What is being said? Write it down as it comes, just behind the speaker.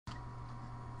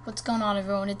What's going on,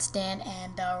 everyone? It's Dan,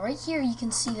 and right here you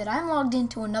can see that I'm logged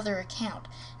into another account.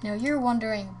 Now you're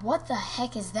wondering, what the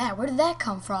heck is that? Where did that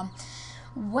come from?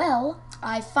 Well,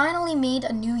 I finally made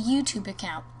a new YouTube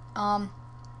account. I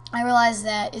realized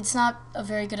that it's not a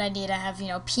very good idea to have,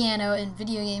 piano and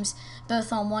video games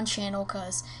both on one channel,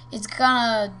 because it's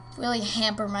gonna really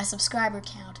hamper my subscriber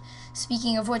count.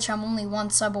 Speaking of which, I'm only one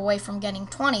sub away from getting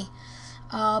 20.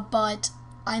 But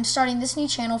I'm starting this new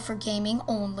channel for gaming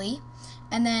only.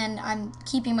 And then I'm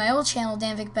keeping my old channel,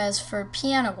 DanVicBez, for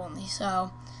piano only.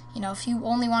 So, if you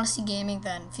only want to see gaming,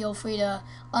 then feel free to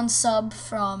unsub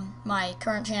from my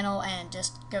current channel and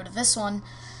just go to this one.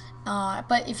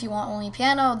 But if you want only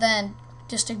piano, then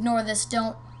just ignore this.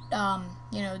 Don't go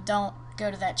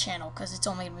to that channel, because it's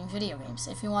only going to be video games.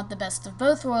 If you want the best of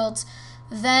both worlds,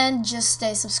 then just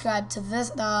stay subscribed to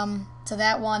this, to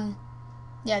that one.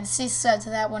 Yeah, stay subscribed to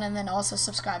that one, and then also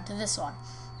subscribe to this one.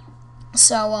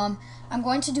 So, I'm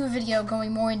going to do a video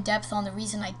going more in depth on the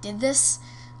reason I did this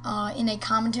in a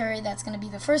commentary. That's going to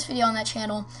be the first video on that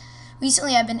channel.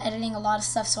 Recently, I've been editing a lot of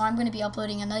stuff, so I'm going to be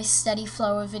uploading a nice steady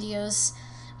flow of videos.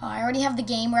 I already have the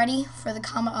game ready for the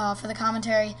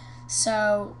commentary,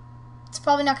 so it's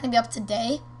probably not going to be up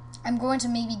today. I'm going to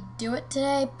maybe do it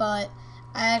today, but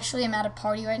I actually am at a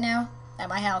party right now at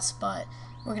my house, but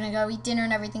we're going to go eat dinner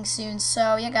and everything soon.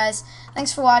 So, yeah, guys,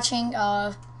 thanks for watching.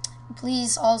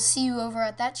 Please, I'll see you over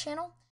at that channel.